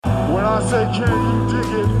When I say can you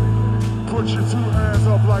dig it, put your two hands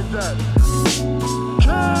up like that.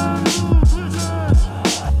 Can you dig it?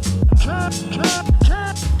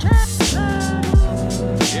 Can.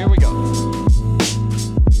 Here we go.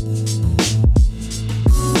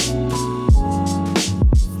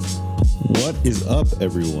 What is up,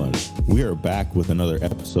 everyone? We are back with another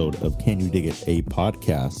episode of Can You Dig It, a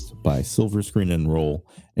podcast by Silver Screen and Roll,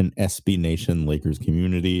 an SB Nation Lakers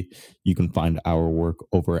community. You can find our work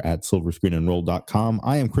over at silverscreenandroll.com.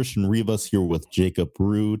 I am Christian Rivas here with Jacob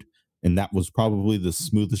Rude, and that was probably the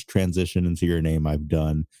smoothest transition into your name I've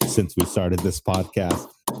done since we started this podcast.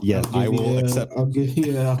 Yes, I'll give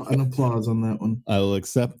you an applause on that one. I will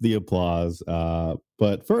accept the applause.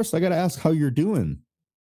 But first, I got to ask how you're doing.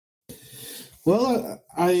 Well,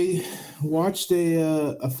 I watched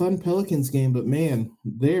a fun Pelicans game, but man,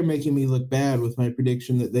 they're making me look bad with my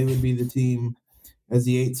prediction that they would be the team as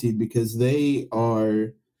the 8 seed because they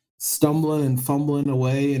are stumbling and fumbling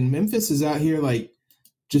away, and Memphis is out here like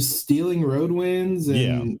just stealing road wins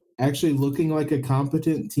and actually looking like a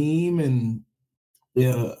competent team. And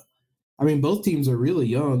yeah, I mean, both teams are really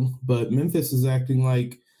young, but Memphis is acting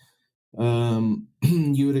like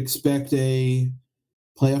you would expect a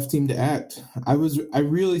playoff team to act. I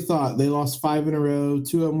really thought they lost 5 in a row.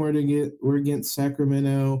 2 of them were against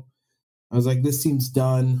Sacramento. I was like, this team's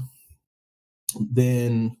done.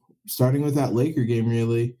 Then starting with that Laker game,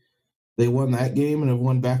 really, they won that game and have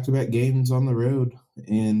won back-to-back games on the road.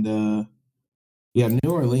 And New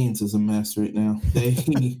Orleans is a mess right now.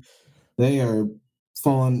 They are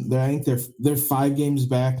falling. I think they're 5 games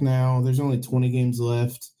back now. There's only 20 games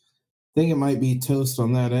left. I think it might be toast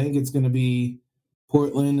on that. I think it's going to be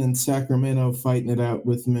Portland and Sacramento fighting it out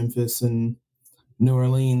with Memphis, and New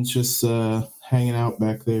Orleans just hanging out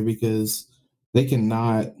back there because they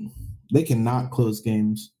cannot close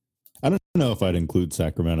games. I don't know if I'd include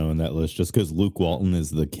Sacramento in that list just because Luke Walton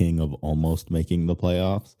is the king of almost making the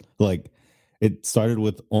playoffs. Like, it started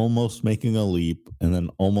with almost making a leap and then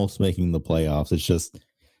almost making the playoffs. It's just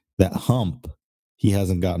that hump he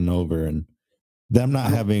hasn't gotten over, and them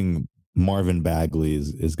not having Marvin Bagley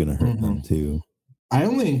is going to hurt them too. I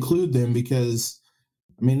only include them because,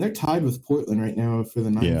 I mean, they're tied with Portland right now for the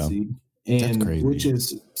 9th seed, and which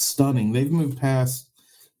is stunning. They've moved past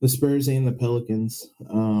the Spurs and the Pelicans.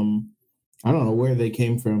 I don't know where they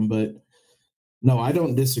came from, but no, I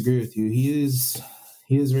don't disagree with you. He is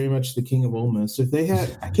very much the king of almost. If they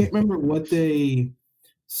had, I can't remember what they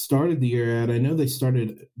started the year at. I know they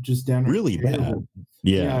started just down really bad.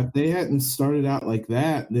 Yeah, if they hadn't started out like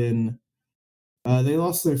that, then. They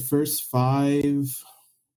lost their first 5.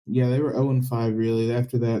 Yeah, they were 0-5 really.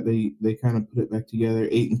 After that, they kind of put it back together,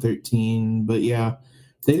 8-13. But yeah,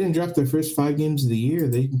 they didn't drop their first 5 games of the year.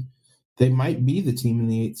 They might be the team in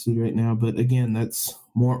the 8th seed right now. But again, that's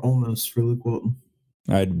more almost for Luke Walton.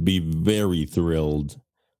 I'd be very thrilled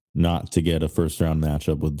not to get a first round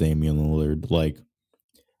matchup with Damian Lillard. Like,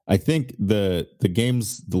 I think the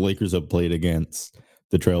games the Lakers have played against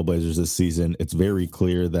the Trailblazers this season, it's very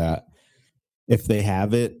clear that if they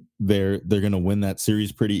have it, they're going to win that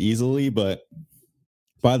series pretty easily. But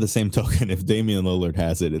by the same token, if Damian Lillard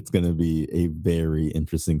has it, it's going to be a very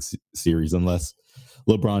interesting series unless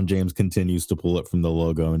LeBron James continues to pull it from the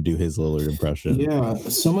logo and do his Lillard impression. Yeah,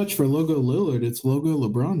 so much for logo Lillard. It's logo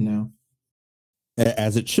LeBron now.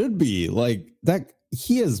 As it should be. Like, that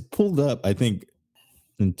he has pulled up, I think,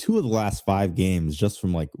 in 2 of the last 5 games just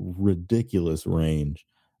from like ridiculous range.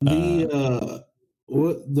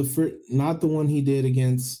 Not the one he did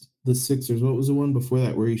against the Sixers. What was the one before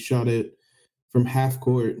that where he shot it from half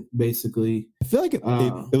court, basically? I feel like it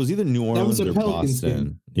was either New Orleans or Pelicans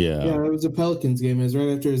Boston. Game. Yeah, it was a Pelicans game. It was right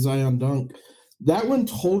after a Zion dunk. That one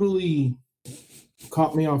totally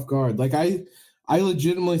caught me off guard. Like I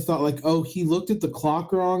legitimately thought like, oh, he looked at the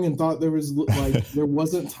clock wrong and thought there was like there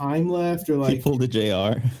wasn't time left, or like he pulled a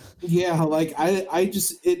JR. Yeah, like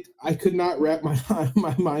I could not wrap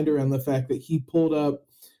my mind around the fact that he pulled up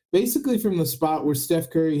basically from the spot where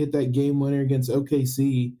Steph Curry hit that game winner against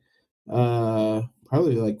OKC,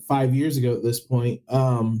 probably like 5 years ago at this point.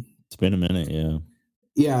 It's been a minute, yeah.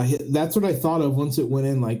 Yeah, that's what I thought of once it went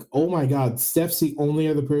in. Like, oh my God, Steph's the only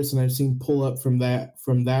other person I've seen pull up from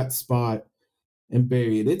that spot and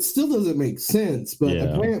bury it. It still doesn't make sense, but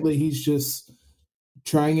apparently he's just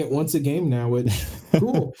trying it once a game now. Which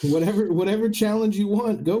cool, whatever challenge you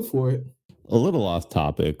want, go for it. A little off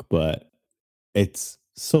topic, but it's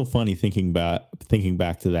so funny thinking back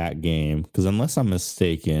to that game because unless I'm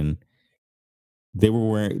mistaken,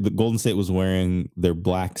 the Golden State was wearing their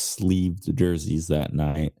black sleeved jerseys that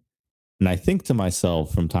night. And I think to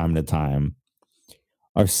myself from time to time,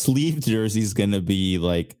 are sleeved jerseys going to be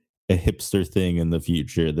like a hipster thing in the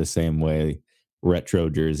future, the same way retro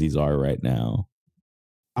jerseys are right now.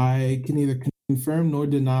 I can neither confirm nor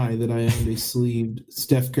deny that I owned a sleeved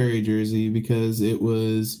Steph Curry jersey because it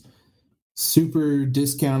was super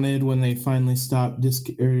discounted when they finally stopped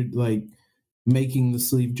making the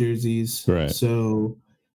sleeve jerseys. Right. So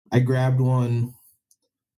I grabbed one.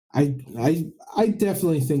 I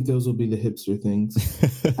definitely think those will be the hipster things.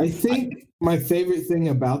 I think my favorite thing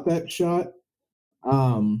about that shot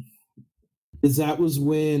is that was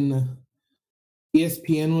when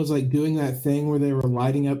ESPN was like doing that thing where they were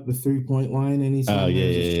lighting up the 3-point line anytime there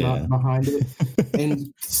was a shot behind it.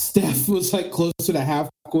 And Steph was like closer to half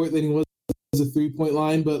court than he was a 3-point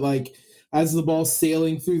line, but like as the ball's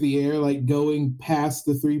sailing through the air, like going past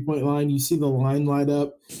the 3-point line, you see the line light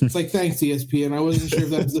up. It's like, thanks, ESPN. I wasn't sure if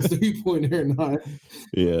that was a 3-pointer or not.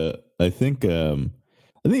 Yeah, I think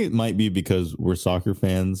it might be because we're soccer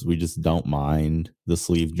fans. We just don't mind the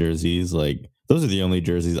sleeve jerseys. Like those are the only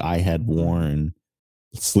jerseys I had worn,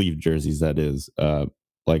 sleeve jerseys that is,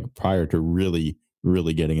 like prior to really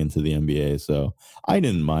getting into the NBA. So I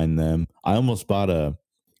didn't mind them. I almost bought a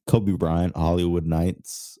Kobe Bryant Hollywood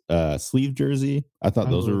Knights sleeve jersey. I thought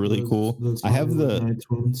those were really cool. I have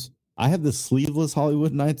the sleeveless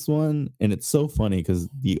Hollywood Knights one, and it's so funny because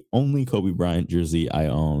the only Kobe Bryant jersey I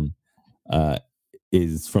own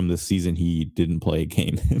is from the season he didn't play a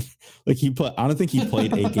game. I don't think he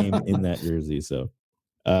played a game in that jersey. So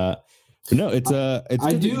no, it's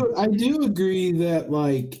I do agree that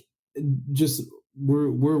like just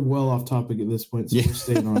we're well off topic at this point, so we're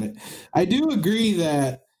staying on it. I do agree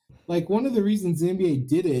that like one of the reasons the NBA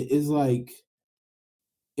did it is like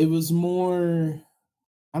it was more,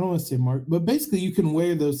 I don't want to say mark, but basically you can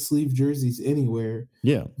wear those sleeve jerseys anywhere.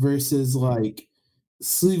 Yeah. Versus like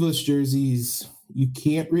sleeveless jerseys you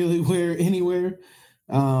can't really wear anywhere.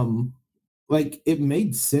 Like it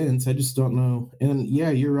made sense. I just don't know. And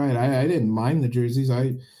yeah, you're right. I didn't mind the jerseys.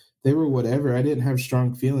 They were whatever. I didn't have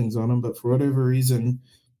strong feelings on them, but for whatever reason,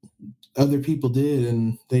 other people did,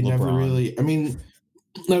 and they never really. I mean,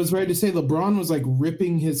 I was ready to say LeBron was like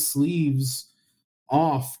ripping his sleeves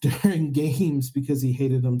off during games because he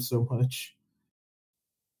hated them so much.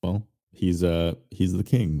 Well, he's the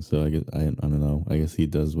king, so I guess I don't know. I guess he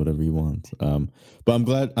does whatever he wants. But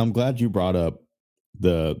I'm glad you brought up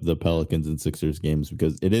the Pelicans and Sixers games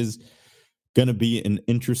because it is going to be an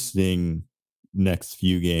interesting next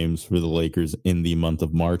few games for the Lakers in the month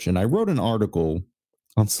of March. And I wrote an article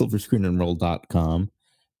on silverscreenandroll.com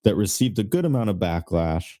that received a good amount of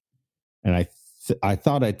backlash. And I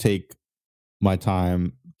thought I'd take my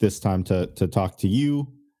time this time to talk to you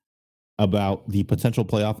about the potential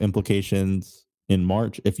playoff implications in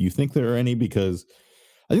March, if you think there are any, because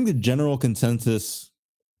I think the general consensus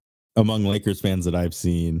among Lakers fans that I've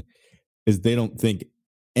seen is they don't think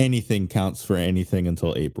anything counts for anything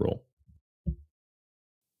until April.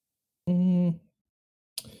 I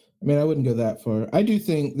mean, I wouldn't go that far. I do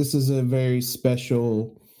think this is a very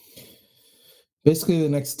special, basically the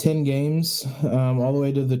next 10 games, all the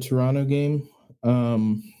way to the Toronto game.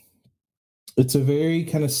 It's a very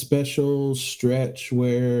kind of special stretch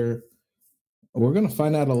where we're going to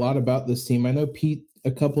find out a lot about this team. I know Pete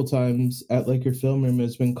a couple times at Laker Film Room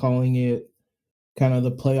has been calling it kind of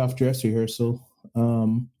the playoff dress rehearsal,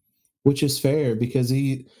 which is fair because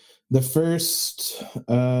the first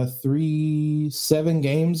 7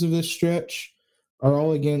 games of this stretch are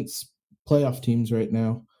all against playoff teams right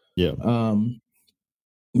now. Yeah.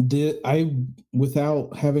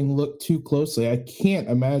 Without having looked too closely, I can't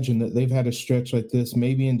imagine that they've had a stretch like this.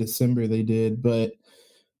 Maybe in December they did, but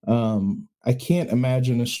I can't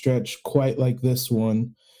imagine a stretch quite like this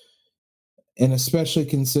one. And especially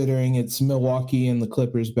considering it's Milwaukee and the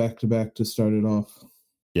Clippers back to back to start it off.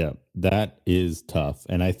 Yeah, that is tough.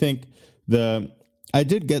 And I think I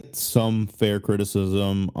did get some fair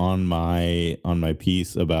criticism on my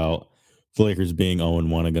piece about the Lakers being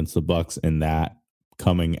 0-1 against the Bucks and that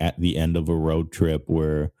coming at the end of a road trip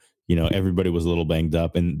where, everybody was a little banged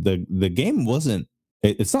up and the game wasn't,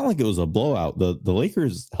 it's not like it was a blowout. The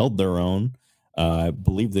Lakers held their own. I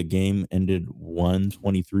believe the game ended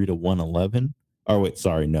 123-111. Oh, wait,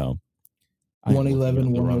 sorry, no.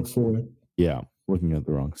 111-104. Yeah, looking at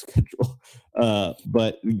the wrong schedule.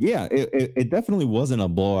 But yeah, it definitely wasn't a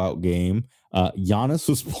blowout game. Giannis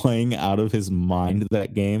was playing out of his mind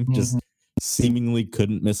that game, just seemingly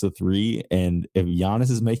couldn't miss a three. And if Giannis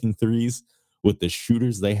is making threes with the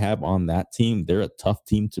shooters they have on that team, they're a tough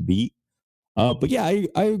team to beat. But yeah, I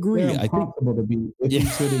agree. They're impossible to beat if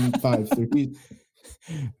he's hitting 5 threes.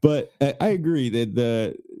 But I agree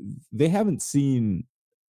that they haven't seen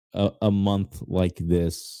a month like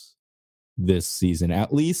this season,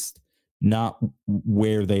 at least not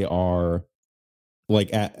where they are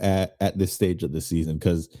like at this stage of the season.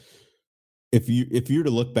 Because if you were to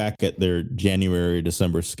look back at their January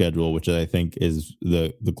December schedule, which I think is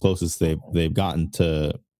the closest they've gotten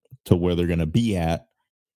to where they're going to be at,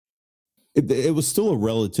 it was still a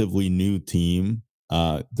relatively new team.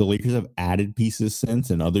 The Lakers have added pieces since,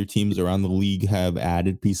 and other teams around the league have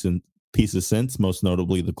added pieces since. Most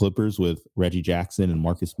notably, the Clippers with Reggie Jackson and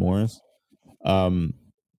Marcus Morris.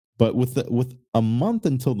 But with a month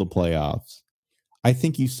until the playoffs, I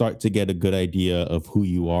think you start to get a good idea of who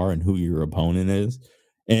you are and who your opponent is.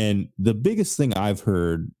 And the biggest thing I've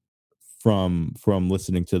heard from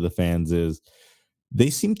listening to the fans is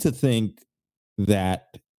they seem to think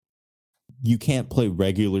that you can't play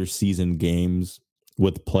regular season games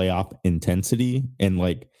with playoff intensity and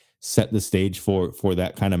like set the stage for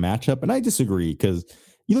that kind of matchup. And I disagree, because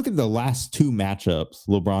you look at the last two matchups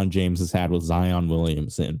LeBron James has had with Zion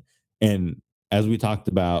Williamson, and as we talked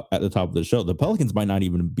about at the top of the show, the Pelicans might not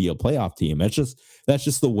even be a playoff team. That's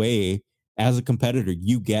just the way as a competitor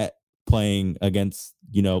you get playing against,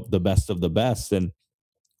 the best of the best. And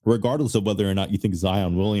regardless of whether or not you think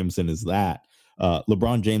Zion Williamson is that,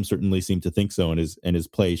 LeBron James certainly seemed to think so, and his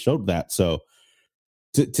play showed that. So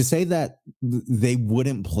to say that they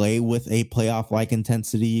wouldn't play with a playoff like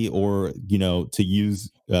intensity, or to use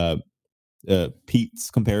Pete's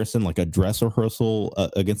comparison, like a dress rehearsal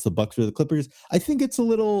against the Bucks or the Clippers, I think it's a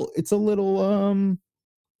little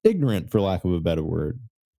ignorant, for lack of a better word.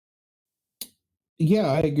 Yeah,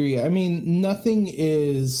 I agree. I mean, nothing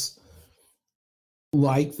is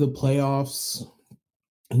like the playoffs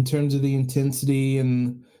in terms of the intensity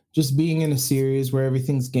and just being in a series where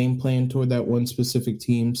everything's game plan toward that one specific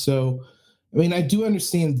team. So, I mean, I do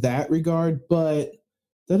understand that regard, but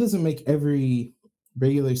that doesn't make every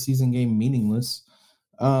regular season game meaningless.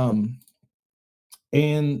 And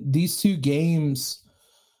these two games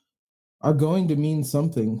are going to mean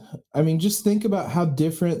something. I mean, just think about how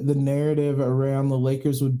different the narrative around the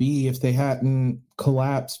Lakers would be if they hadn't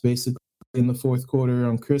collapsed basically in the fourth quarter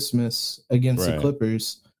on Christmas against the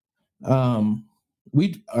Clippers. I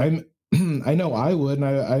know I would, and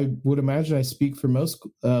I would imagine I speak for most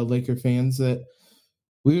Laker fans, that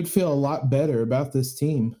we would feel a lot better about this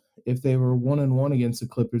team if they were 1-1 against the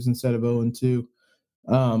Clippers instead of 0-2.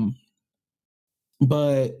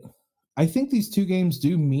 But I think these two games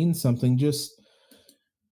do mean something, just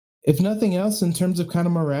if nothing else in terms of kind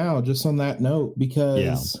of morale, just on that note,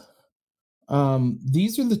 because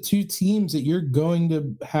these are the two teams that you're going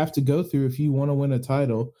to have to go through if you want to win a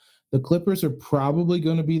title. The Clippers are probably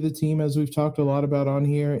going to be the team, as we've talked a lot about on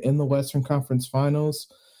here, in the Western Conference Finals.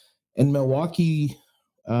 And Milwaukee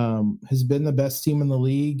has been the best team in the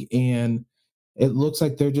league, and it looks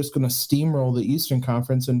like they're just going to steamroll the Eastern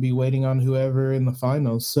Conference and be waiting on whoever in the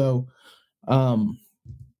finals. So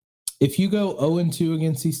if you go 0-2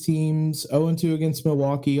 against these teams, 0-2 against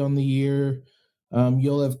Milwaukee on the year,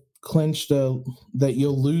 you'll have clinched that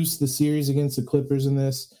you'll lose the series against the Clippers in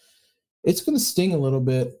this. It's going to sting a little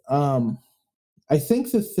bit. I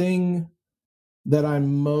think the thing that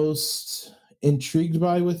I'm most intrigued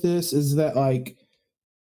by with this is that, like,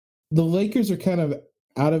 the Lakers are kind of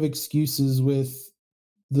out of excuses with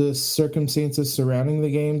the circumstances surrounding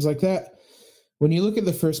the games like that. When you look at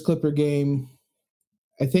the first Clipper game,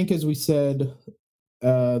 I think, as we said,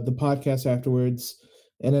 the podcast afterwards,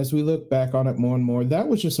 and as we look back on it more and more, that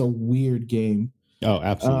was just a weird game. Oh,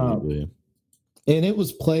 absolutely. And it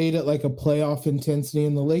was played at like a playoff intensity,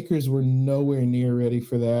 and the Lakers were nowhere near ready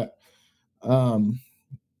for that.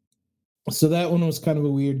 So that one was kind of a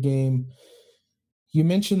weird game. You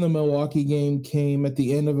mentioned the Milwaukee game came at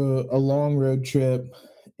the end of a long road trip,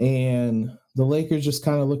 and the Lakers just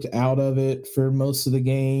kind of looked out of it for most of the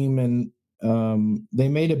game, and they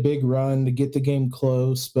made a big run to get the game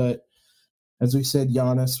close. But as we said,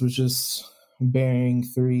 Giannis was just burying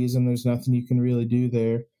threes, and there's nothing you can really do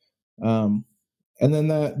there. And then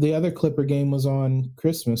the other Clipper game was on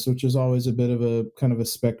Christmas, which is always a bit of a kind of a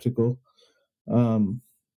spectacle.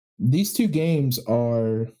 These two games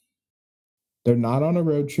they're not on a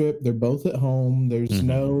road trip. They're both at home. There's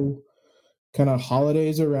no kind of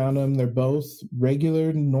holidays around them. They're both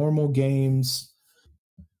regular, normal games,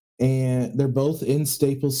 and they're both in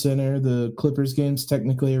Staples Center. The Clippers game's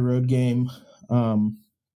technically a road game.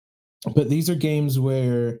 But these are games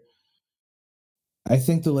where I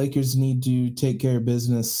think the Lakers need to take care of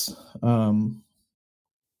business.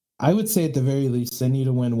 I would say at the very least, they need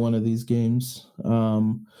to win one of these games.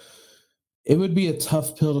 It would be a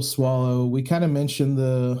tough pill to swallow. We kind of mentioned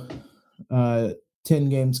the 10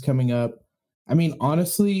 games coming up. I mean,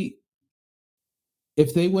 honestly,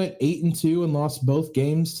 if they went 8-2 and lost both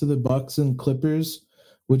games to the Bucks and Clippers,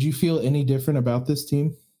 would you feel any different about this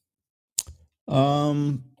team?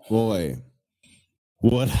 Boy,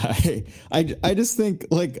 what I just think,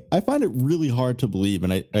 like, I find it really hard to believe,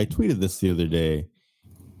 and I tweeted this the other day.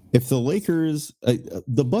 If the Lakers,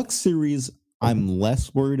 the Bucks series, I'm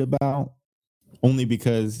less worried about, only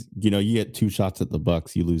because you get 2 shots at the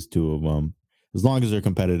Bucks, you lose 2 of them. As long as they're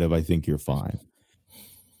competitive, I think you're fine.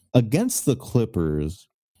 Against the Clippers,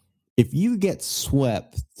 if you get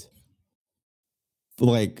swept,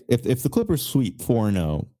 like if the Clippers sweep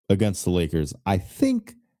 4-0 against the Lakers, I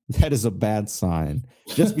think that is a bad sign.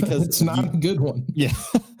 Just because it's not a good one. Yeah,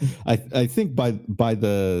 I think by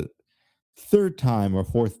the 3rd time or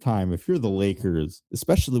 4th time, if you're the Lakers,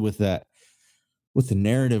 especially with the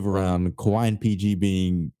narrative around Kawhi and PG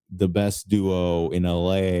being the best duo in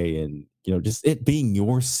LA, and just it being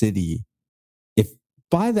your city, if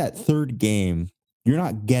by that 3rd game you're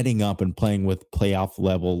not getting up and playing with playoff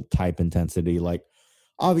level type intensity, like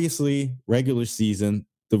obviously regular season,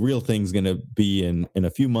 the real thing's going to be in a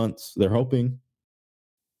few months. They're hoping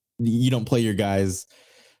you don't play your guys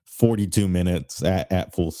 42 minutes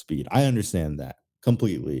at full speed. I understand that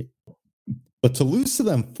completely. But to lose to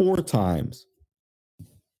them 4 times,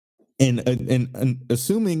 and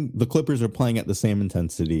assuming the Clippers are playing at the same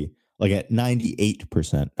intensity, like at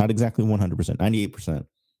 98%, not exactly 100%, 98%,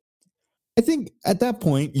 I think at that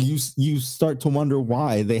point you start to wonder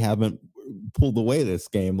why they haven't pulled away this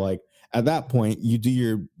game. Like at that point, you do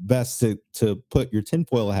your best to put your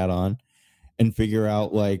tinfoil hat on and figure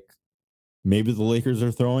out, like, maybe the Lakers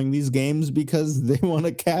are throwing these games because they want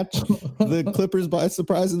to catch the Clippers by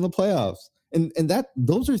surprise in the playoffs. And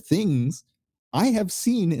those are things I have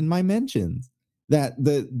seen in my mentions, that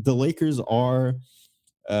the Lakers are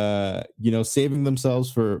saving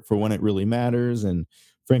themselves for when it really matters. And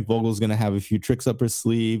Frank Vogel's going to have a few tricks up his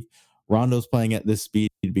sleeve. Rondo's playing at this speed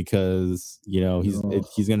because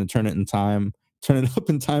he's going to turn it up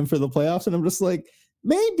in time for the playoffs. And I'm just like,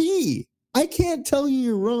 maybe. I can't tell you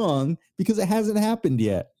you're wrong because it hasn't happened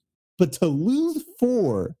yet. But to lose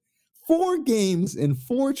 4 games in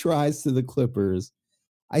 4 tries to the Clippers,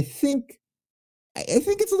 I think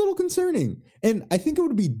it's a little concerning. And I think it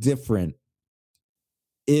would be different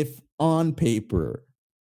if on paper,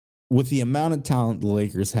 with the amount of talent the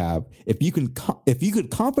Lakers have, if you could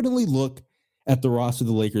confidently look at the roster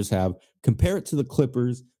the Lakers have, compare it to the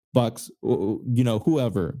Clippers, Bucks,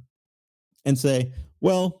 whoever, and say,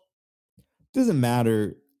 well, doesn't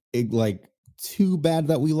matter, like, too bad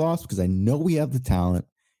that we lost, because I know we have the talent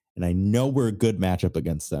and I know we're a good matchup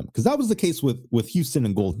against them. Because that was the case with Houston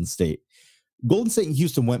and Golden State. Golden State and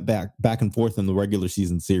Houston went back and forth in the regular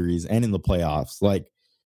season series and in the playoffs. Like,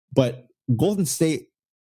 but Golden State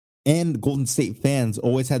and Golden State fans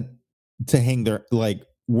always had to hang their, like,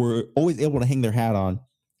 were always able to hang their hat on.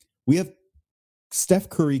 We have Steph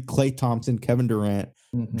Curry, Klay Thompson, Kevin Durant,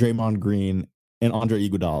 Draymond Green, and Andre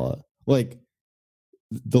Iguodala. Like,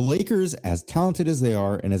 the Lakers, as talented as they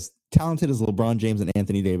are, and as talented as LeBron James and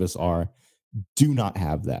Anthony Davis are, do not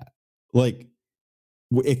have that. Like,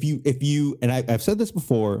 if you, and I've said this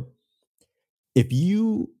before, if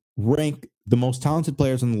you rank the most talented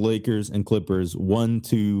players in the Lakers and Clippers 1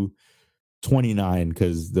 to 29,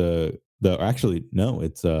 because actually no,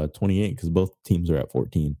 it's 28 because both teams are at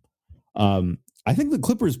 14. I think the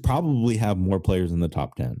Clippers probably have more players in the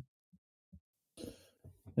top 10.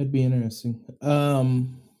 That'd be interesting.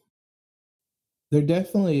 They're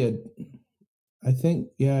definitely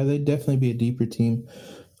they'd definitely be a deeper team.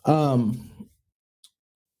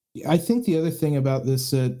 I think the other thing about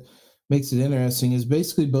this that makes it interesting is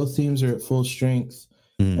basically both teams are at full strength,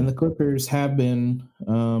 and the Clippers have been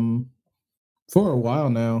for a while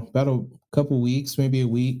now, about a couple weeks, maybe a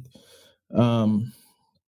week,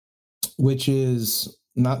 which is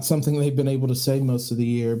not something they've been able to say most of the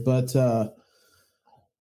year, but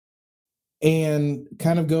and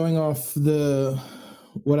kind of going off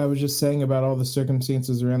what I was just saying about all the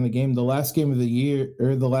circumstances around the game, the last game of the year,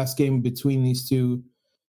 or the last game between these two,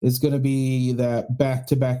 is going to be that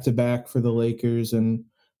back-to-back for the Lakers, and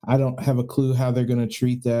I don't have a clue how they're going to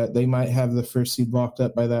treat that. They might have the first seed locked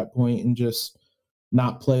up by that point and just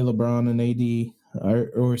not play LeBron and AD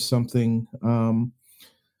or something.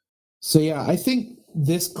 So, yeah, I think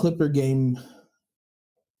this Clipper game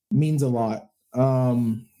means a lot.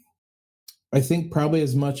 I think probably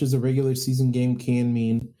as much as a regular season game can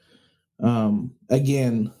mean.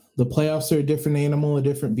 Again, the playoffs are a different animal, a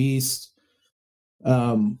different beast.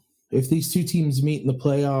 If these two teams meet in the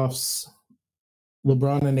playoffs,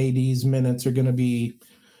 LeBron and AD's minutes are going to be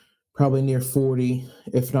probably near 40,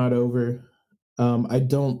 if not over. I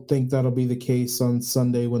don't think that'll be the case on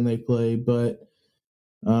Sunday when they play, but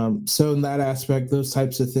so in that aspect, those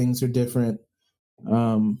types of things are different.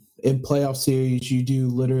 In playoff series, you do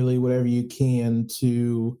literally whatever you can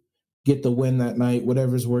to get the win that night.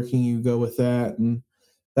 Whatever's working, you go with that, and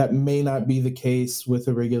that may not be the case with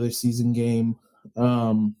a regular season game.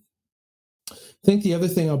 I think the other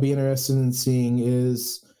thing I'll be interested in seeing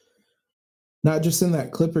is not just in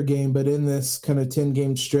that Clipper game, but in this kind of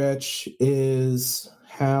 10-game stretch is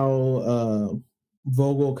how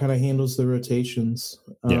Vogel kind of handles the rotations.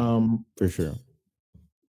 For sure.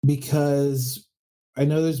 Because I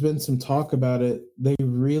know there's been some talk about it. They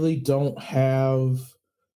really don't have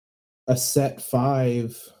a set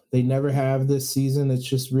five. They never have this season. It's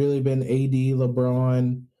just really been AD,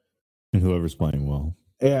 LeBron, And whoever's playing well.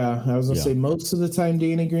 Yeah, I was going to say most of the time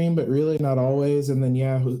Danny Green, but really not always. And then,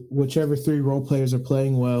 whichever three role players are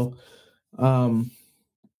playing well.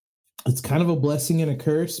 It's kind of a blessing and a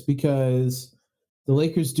curse because the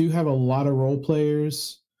Lakers do have a lot of role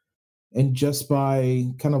players. And just by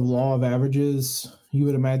kind of law of averages, you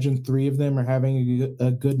would imagine three of them are having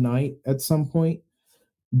a good night at some point.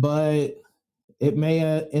 But it may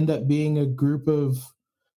end up being a group of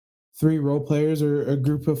three role players or a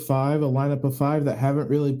group of five, a lineup of five that haven't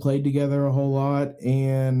really played together a whole lot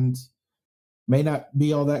and may not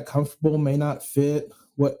be all that comfortable, may not fit.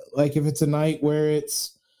 Like if it's a night where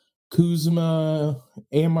it's Kuzma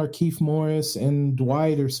and Markieff Morris and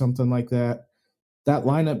Dwight or something like that, that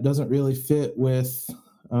lineup doesn't really fit with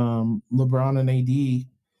LeBron and AD.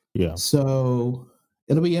 Yeah. So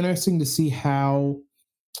it'll be interesting to see how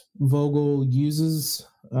Vogel uses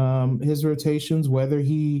his rotations, whether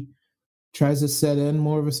he tries to set in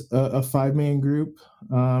more of a five-man group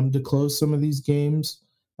to close some of these games.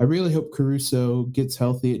 I really hope Caruso gets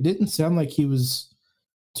healthy. It didn't sound like he was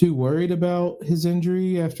too worried about his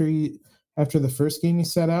injury after the first game he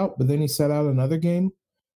sat out, but then he sat out another game.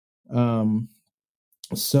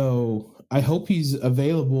 So I hope he's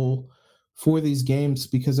available for these games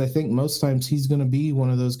because I think most times he's going to be one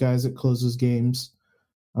of those guys that closes games.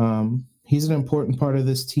 He's an important part of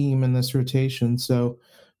this team and this rotation. So,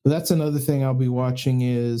 but that's another thing I'll be watching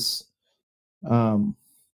is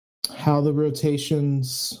how the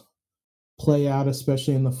rotations play out,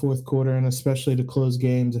 especially in the fourth quarter and especially to close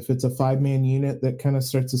games. If it's a five-man unit that kind of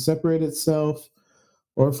starts to separate itself,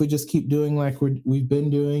 or if we just keep doing like we've been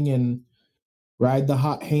doing and ride the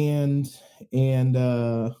hot hand and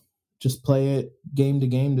just play it game to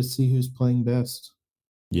game to see who's playing best.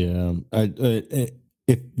 Yeah.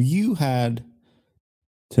 If you had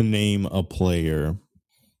to name a player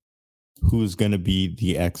who's going to be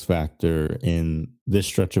the X factor in this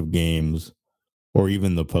stretch of games or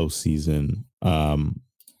even the postseason,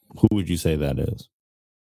 who would you say that is?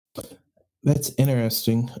 That's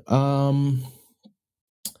interesting.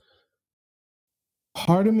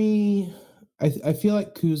 Part of me, I feel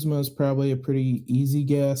like Kuzma is probably a pretty easy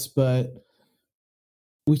guess, but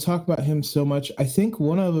we talk about him so much. I think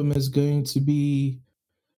one of them is going to be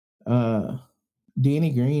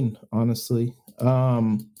Danny Green, honestly.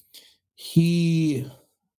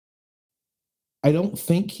 I don't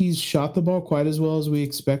think he's shot the ball quite as well as we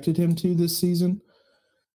expected him to this season.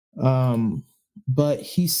 But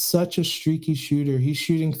he's such a streaky shooter. He's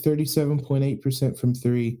shooting 37.8% from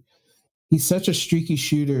three. He's such a streaky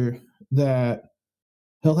shooter that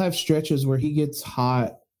he'll have stretches where he gets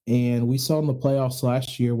hot. And we saw in the playoffs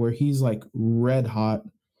last year where he's like red hot.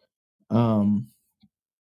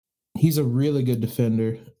 He's a really good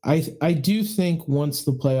defender. I do think once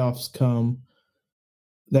the playoffs come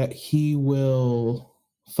that he will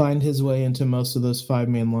find his way into most of those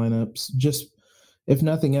five-man lineups, just if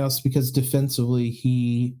nothing else, because defensively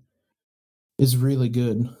he is really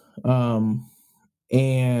good.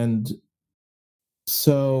 And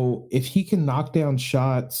so if he can knock down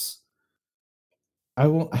shots, I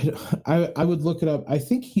would look it up. I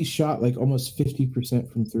think he shot like almost 50%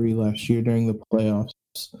 from three last year during the playoffs.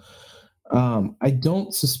 I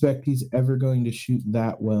don't suspect he's ever going to shoot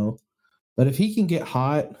that well, but if he can get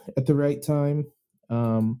hot at the right time,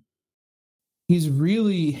 he's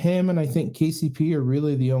really him. And I think KCP are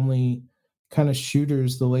really the only kind of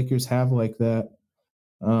shooters the Lakers have like that.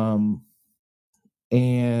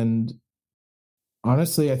 And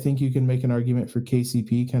honestly, I think you can make an argument for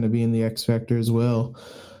KCP kind of being the X factor as well,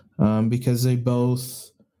 because they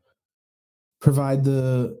both provide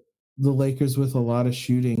the Lakers with a lot of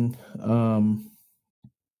shooting.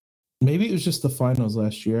 Maybe it was just the finals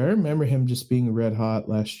last year. I remember him just being red hot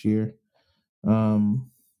last year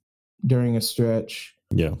during a stretch.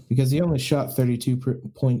 Yeah. Because he only shot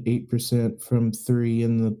 32.8% from three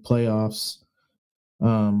in the playoffs.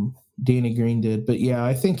 Danny Green did. But yeah,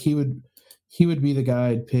 I think he would be the guy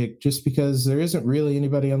I'd pick just because there isn't really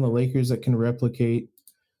anybody on the Lakers that can replicate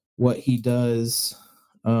what he does.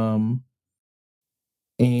 And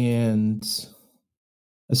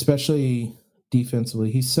especially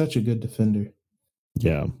defensively, he's such a good defender.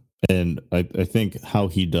 Yeah. And I think how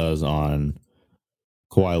he does on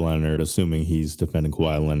Kawhi Leonard, assuming he's defending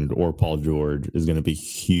Kawhi Leonard or Paul George, is going to be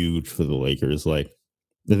huge for the Lakers. Like,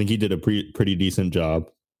 I think he did a pretty decent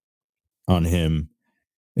job on him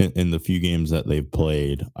in the few games that they've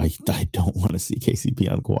played. I don't want to see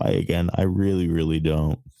KCP on Kawhi again. I really, really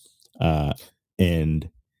don't. And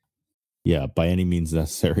yeah, by any means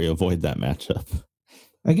necessary, avoid that matchup.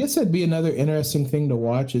 I guess that'd be another interesting thing to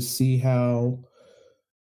watch is see how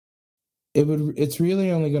it's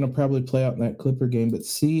really only going to probably play out in that Clipper game, but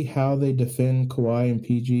see how they defend Kawhi and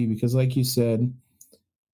PG, because like you said,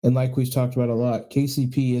 and like we've talked about a lot,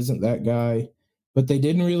 KCP isn't that guy, but they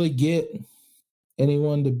didn't really get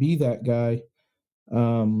anyone to be that guy.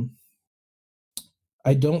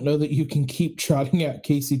 I don't know that you can keep trotting out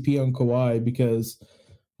KCP on Kawhi because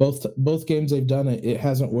both games they've done it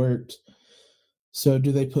hasn't worked. So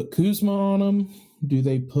do they put Kuzma on him? Do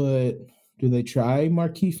they try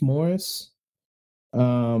Markieff Morris? I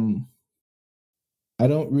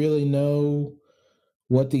don't really know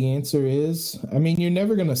what the answer is. I mean, you're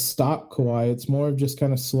never going to stop Kawhi. It's more of just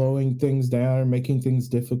kind of slowing things down or making things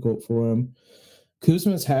difficult for him.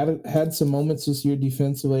 Kuzma's had some moments this year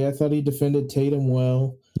defensively. I thought he defended Tatum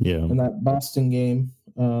well in that Boston game.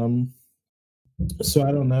 So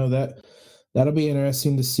I don't know. That'll be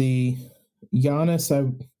interesting to see. Giannis,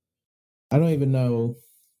 I don't even know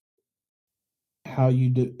how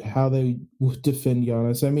they would defend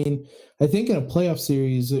Giannis. I mean, I think in a playoff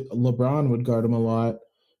series, LeBron would guard him a lot,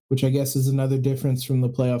 which I guess is another difference from the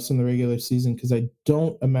playoffs and the regular season, because I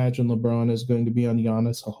don't imagine LeBron is going to be on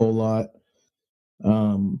Giannis a whole lot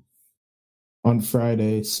on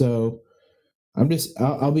Friday. So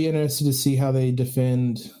I'll be interested to see how they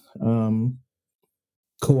defend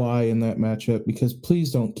Kawhi in that matchup, because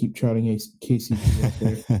please don't keep trotting KCP out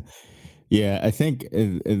there. Yeah, I think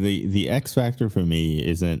the X factor for me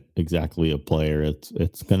isn't exactly a player.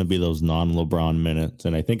 It's going to be those non-LeBron minutes,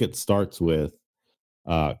 and I think it starts with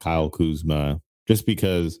Kyle Kuzma, just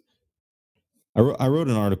because I wrote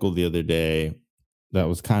an article the other day that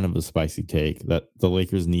was kind of a spicy take that the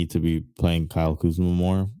Lakers need to be playing Kyle Kuzma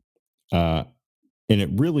more, and it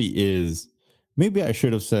really is. Maybe I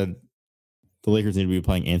should have said the Lakers need to be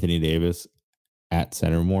playing Anthony Davis at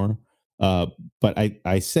center more, but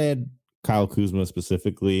I said Kyle Kuzma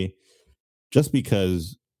specifically, just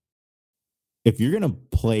because if you're going to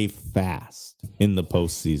play fast in the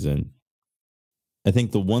postseason, I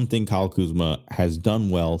think the one thing Kyle Kuzma has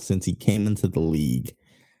done well since he came into the league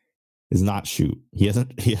is not shoot. He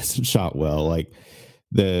hasn't shot well. Like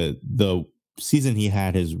the season he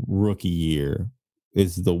had his rookie year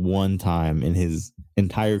is the one time in his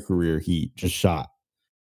entire career he just shot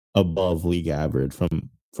above league average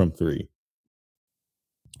from three.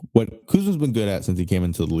 What Kuzma's been good at since he came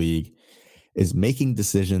into the league is making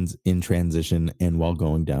decisions in transition and while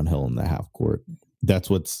going downhill in the half court. That's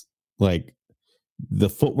what's like the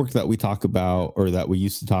footwork that we talk about, or that we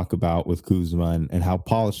used to talk about with Kuzma, and how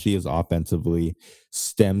polished he is offensively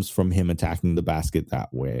stems from him attacking the basket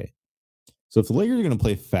that way. So if the Lakers are going to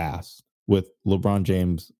play fast with LeBron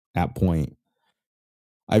James at point,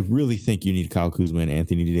 I really think you need Kyle Kuzma and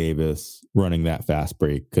Anthony Davis running that fast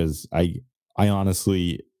break, because I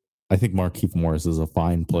honestly, I think Markieff Morris is a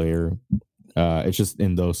fine player. It's just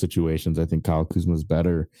in those situations, I think Kyle Kuzma is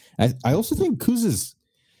better. I also think Kuz's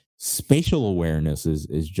spatial awareness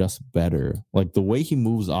is just better. Like the way he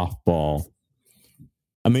moves off ball.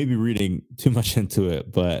 I may be reading too much into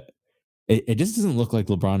it, but it just doesn't look like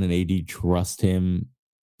LeBron and AD trust him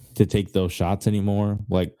to take those shots anymore.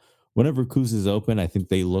 Like whenever Kuz is open, I think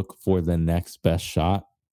they look for the next best shot.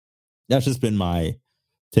 That's just been my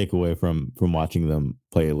takeaway from watching them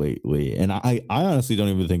play lately. And I honestly don't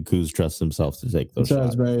even think Kuz trusts himself to take those shots. I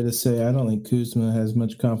was ready to say, I don't think Kuzma has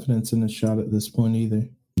much confidence in his shot at this point either.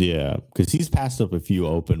 Yeah, because he's passed up a few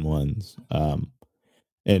open ones.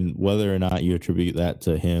 And whether or not you attribute that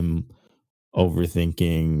to him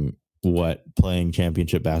overthinking what playing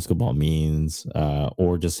championship basketball means,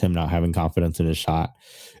 or just him not having confidence in his shot,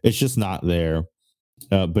 it's just not there.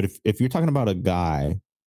 But if you're talking about a guy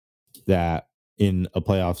that in a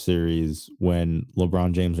playoff series, when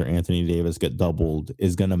LeBron James or Anthony Davis get doubled,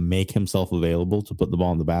 is going to make himself available to put the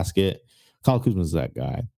ball in the basket, Kyle Kuzma is that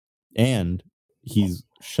guy. And he's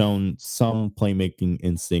shown some playmaking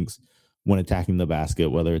instincts when attacking the basket,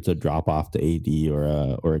 whether it's a drop off to AD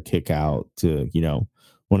or a kick out to,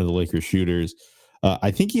 one of the Lakers shooters.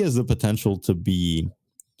 I think he has the potential to be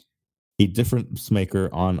a difference maker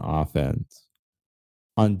on offense.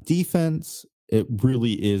 On defense, it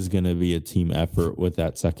really is going to be a team effort with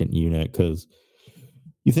that second unit because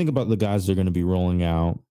you think about the guys they're going to be rolling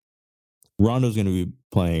out. Rondo's going to be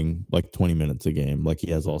playing like 20 minutes a game, like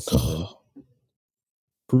he has all season.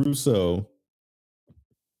 Caruso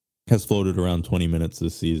has floated around 20 minutes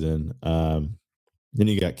this season. Then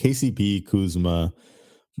you got KCP, Kuzma,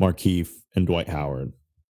 Markieff, and Dwight Howard.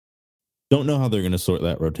 Don't know how they're going to sort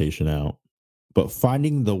that rotation out, but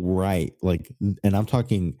finding the right, and I'm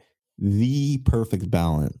talking the perfect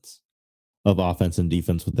balance of offense and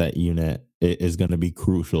defense with that unit is going to be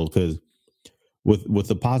crucial because with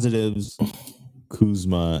the positives,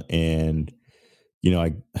 Kuzma and,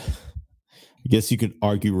 I guess you could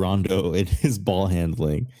argue Rondo and his ball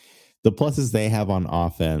handling. The pluses they have on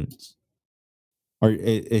offense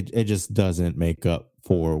it just doesn't make up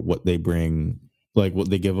for what they bring, like what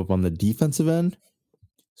they give up on the defensive end.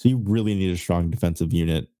 So you really need a strong defensive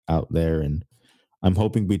unit out there. And I'm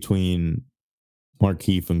hoping between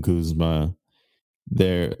Markieff and Kuzma,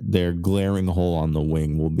 their glaring hole on the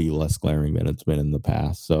wing will be less glaring than it's been in the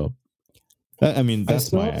past. So,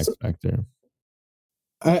 that's my X factor.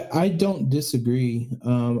 I don't disagree.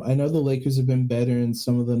 I know the Lakers have been better in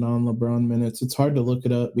some of the non-LeBron minutes. It's hard to look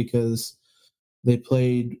it up because they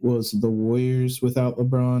played the Warriors without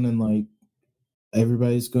LeBron, and like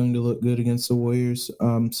everybody's going to look good against the Warriors.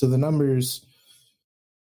 So the numbers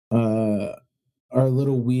are a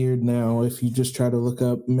little weird now if you just try to look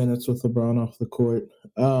up minutes with LeBron off the court.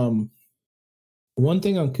 One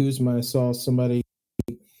thing on Kuzma, I saw somebody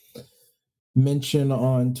mention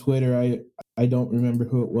on Twitter. I don't remember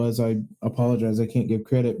who it was. I apologize. I can't give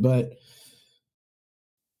credit. But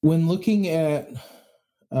when looking at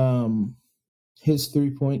his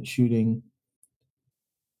three-point shooting,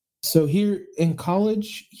 so here in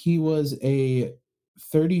college, he was a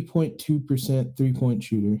 30.2% three-point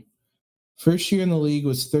shooter. First year in the league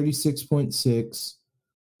was 36.6.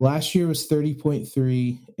 Last year was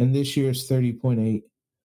 30.3, and this year is 30.8.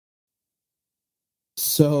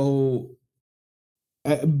 So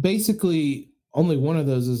basically, only one of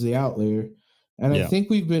those is the outlier. And I think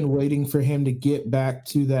we've been waiting for him to get back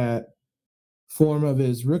to that form of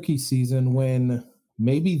his rookie season when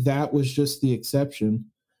maybe that was just the exception.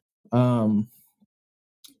 I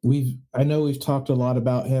know we've talked a lot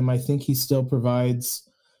about him. I think he still provides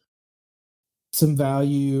some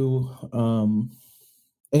value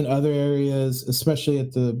in other areas, especially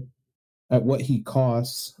at what he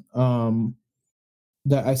costs.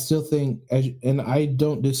 That I still think, and I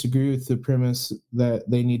don't disagree with the premise that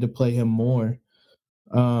they need to play him more.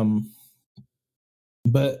 But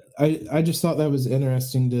I just thought that was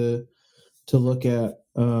interesting to look at.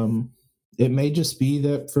 It may just be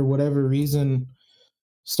that for whatever reason,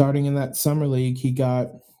 starting in that summer league, he got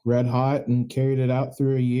red hot and carried it out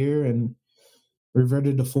through a year and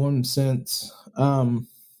reverted to form since.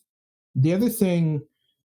 The other thing,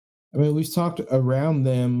 we've talked around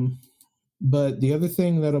them, but the other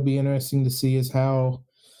thing that'll be interesting to see is how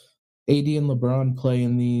AD and LeBron play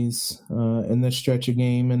in these in this stretch of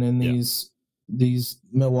game and in these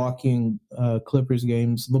Milwaukee and Clippers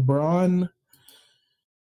games. LeBron,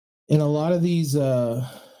 in a lot of these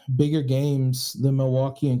bigger games, the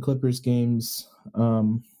Milwaukee and Clippers games,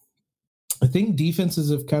 I think defenses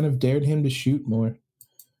have kind of dared him to shoot more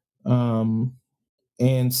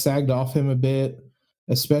and sagged off him a bit,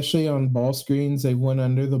 especially on ball screens. They went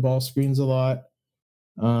under the ball screens a lot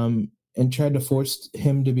and tried to force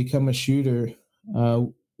him to become a shooter.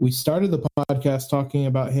 We started the podcast talking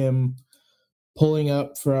about him pulling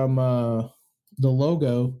up from the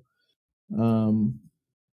logo.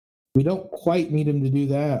 We don't quite need him to do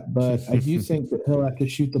that, but I do think that he'll have to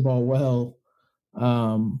shoot the ball well,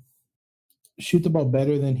 shoot the ball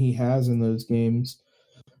better than he has in those games.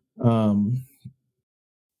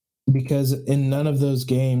 Because in none of those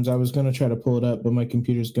games, I was going to try to pull it up, but my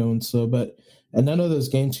computer's going slow. But in none of those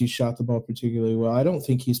games, he shot the ball particularly well. I don't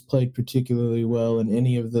think he's played particularly well in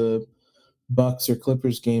any of the Bucks or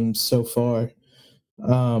Clippers games so far.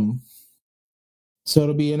 So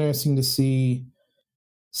it'll be interesting to see.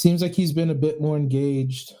 Seems like he's been a bit more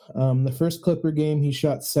engaged. The first Clipper game, he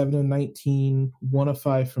shot 7 of 19, 1 of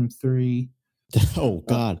 5 from 3. Oh,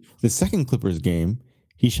 God. The second Clippers game,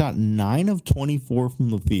 he shot 9 of 24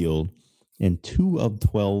 from the field and 2 of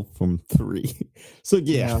 12 from 3. So,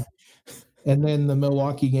 yeah. And then the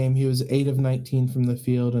Milwaukee game, he was 8 of 19 from the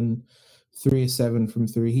field and 3 of 7 from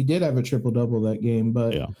 3. He did have a triple-double that game,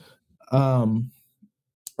 but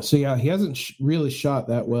so, yeah, he hasn't really shot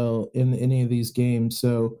that well in any of these games.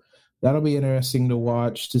 So that'll be interesting to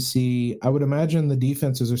watch to see. I would imagine the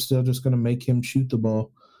defenses are still just going to make him shoot the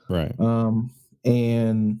ball, Right.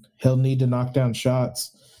 and he'll need to knock down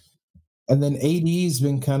shots. And then AD's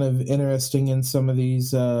been kind of interesting in some of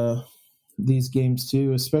these games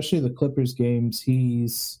too, especially the Clippers games.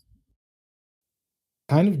 He's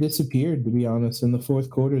kind of disappeared, to be honest, in the fourth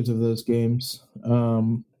quarters of those games.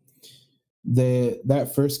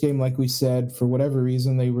 That first game, like we said, for whatever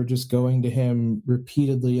reason, they were just going to him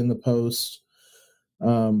repeatedly in the post,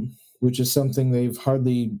 which is something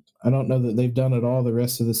I don't know that they've done at all the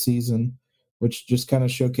rest of the season, which just kind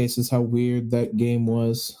of showcases how weird that game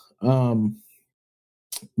was.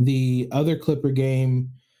 The other Clipper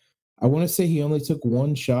game, I want to say he only took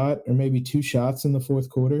one shot or maybe two shots in the fourth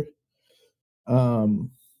quarter. And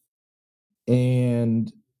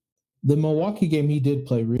the Milwaukee game, he did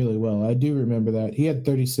play really well. I do remember that. He had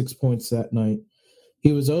 36 points that night.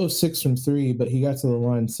 He was 0-6 from 3, but he got to the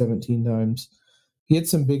line 17 times. He had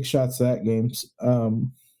some big shots that game.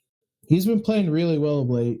 He's been playing really well of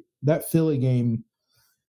late. That Philly game,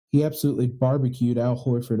 he absolutely barbecued Al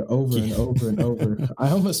Horford over and over and over. I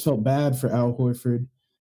almost felt bad for Al Horford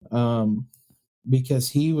because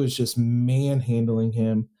he was just manhandling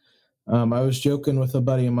him. I was joking with a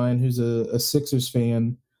buddy of mine who's a Sixers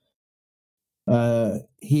fan.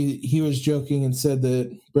 He was joking and said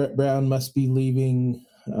that Brett Brown must be leaving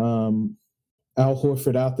Al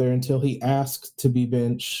Horford out there until he asked to be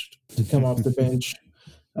benched, to come off the bench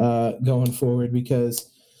going forward, because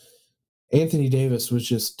Anthony Davis was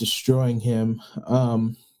just destroying him.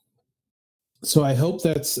 So I hope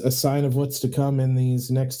that's a sign of what's to come in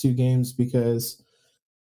these next two games, because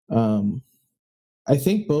I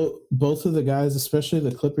think both of the guys, especially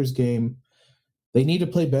the Clippers game, they need to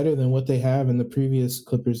play better than what they have in the previous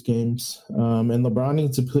Clippers games. And LeBron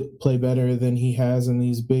needs to play better than he has in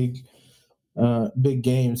these big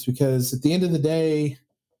games, because at the end of the day,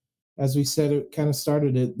 as we said, it kind of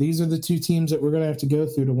started it. These are the two teams that we're going to have to go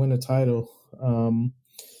through to win a title.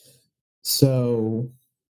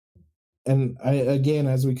 And again,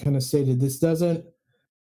 as we kind of stated, this doesn't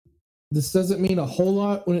mean a whole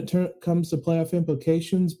lot when it comes to playoff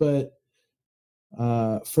implications, but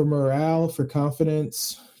for morale, for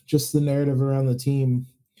confidence, just the narrative around the team,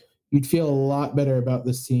 you'd feel a lot better about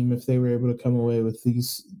this team if they were able to come away with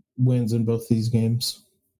these wins in both these games.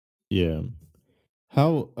 Yeah.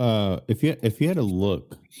 How if you had to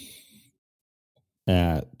look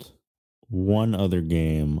at one other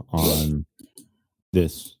game on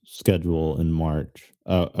this schedule in March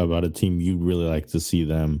about a team you'd really like to see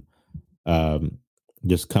them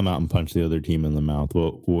just come out and punch the other team in the mouth,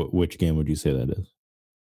 which game would you say that is?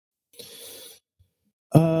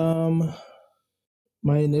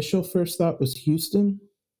 My initial first thought was Houston.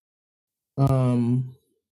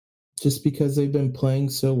 Just because they've been playing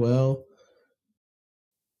so well.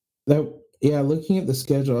 Looking at the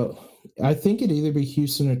schedule, I think it'd either be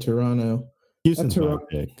Houston or Toronto. Houston's my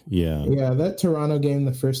pick. Yeah. Yeah, that Toronto game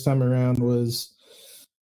the first time around was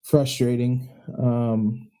frustrating.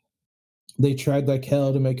 They tried like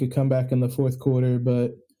hell to make a comeback in the fourth quarter,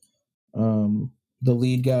 but the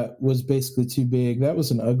lead was basically too big. That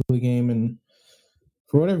was an ugly game, and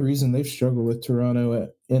for whatever reason, they've struggled with Toronto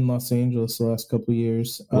in Los Angeles the last couple of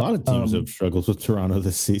years. A lot of teams have struggled with Toronto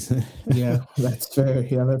this season. Yeah, that's fair.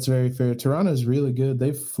 Yeah, that's very fair. Toronto's really good.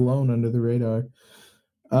 They've flown under the radar.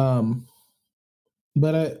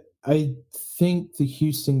 But I think the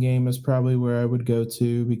Houston game is probably where I would go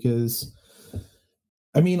to, because,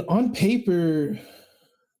 I mean, on paper,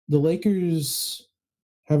 the Lakers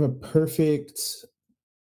have a perfect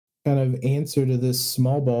kind of answer to this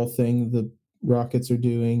small ball thing the Rockets are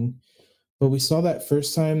doing. But we saw that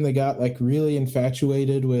first time they got like really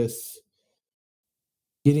infatuated with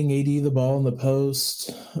getting AD the ball in the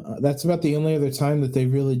post. That's about the only other time that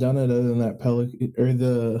they've really done it, other than that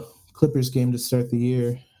the Clippers game to start the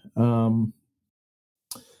year. I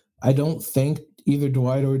don't think either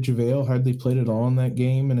Dwight or JaVale hardly played at all in that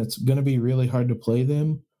game, and it's going to be really hard to play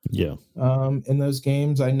them. Yeah. In those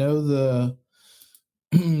games, I know the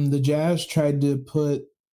Jazz tried to put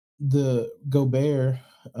the Gobert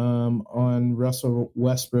on Russell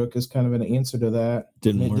Westbrook as kind of an answer to that.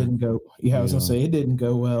 Didn't go. Yeah, I was gonna say it didn't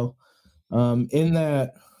go well. In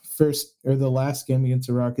that first or the last game against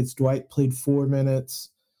the Rockets, Dwight played 4 minutes,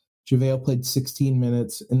 JaVale played 16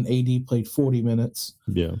 minutes, and AD played 40 minutes.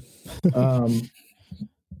 Yeah.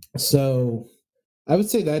 So I would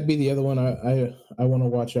say that'd be the other one I want to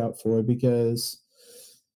watch out for, because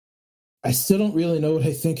I still don't really know what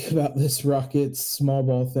I think about this Rockets small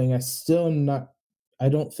ball thing. I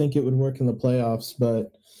don't think it would work in the playoffs,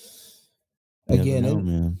 but Again, never know,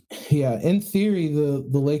 man. yeah, in theory, the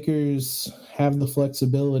Lakers have the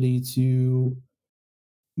flexibility to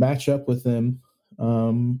match up with them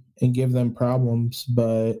and give them problems,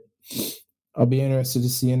 but I'll be interested to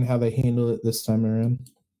see in how they handle it this time around.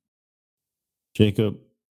 Jacob,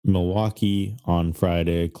 Milwaukee on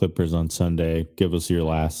Friday, Clippers on Sunday. Give us your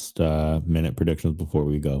last minute predictions before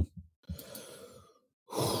we go.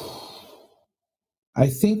 I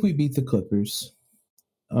think we beat the Clippers.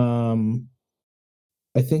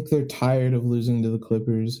 I think they're tired of losing to the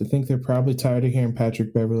Clippers. I think they're probably tired of hearing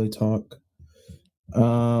Patrick Beverley talk.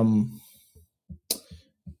 I'm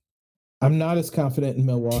not as confident in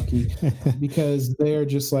Milwaukee because they're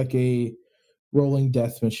just like a rolling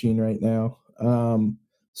death machine right now.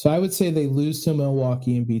 So I would say they lose to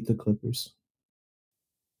Milwaukee and beat the Clippers.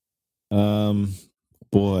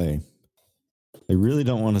 Boy, I really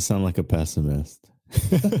don't want to sound like a pessimist.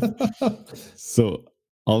 So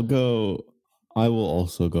I will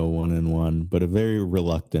also go 1-1, but a very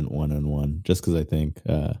reluctant 1-1, just because I think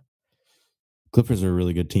Clippers are a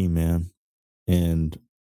really good team, man. And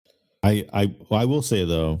I will say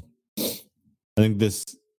though, I think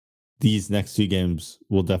these next two games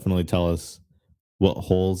will definitely tell us what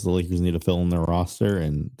holes the Lakers need to fill in their roster,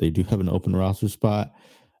 and they do have an open roster spot.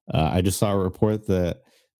 I just saw a report that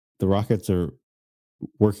the Rockets are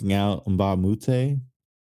working out Mbah Moute.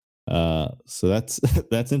 So that's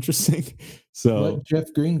that's interesting. So let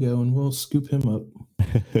Jeff Green go and we'll scoop him up.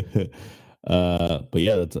 But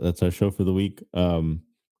yeah, that's our show for the week.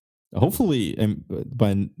 Hopefully, and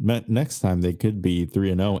by next time they could be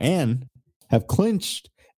 3-0 and have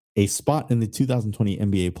clinched a spot in the 2020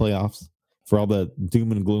 NBA playoffs. For all the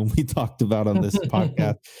doom and gloom we talked about on this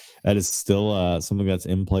podcast, that is still something that's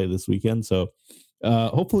in play this weekend. So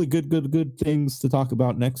hopefully good things to talk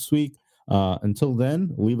about next week. Until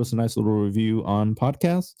then, leave us a nice little review on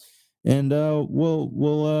podcasts, and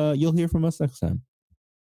you'll hear from us next time.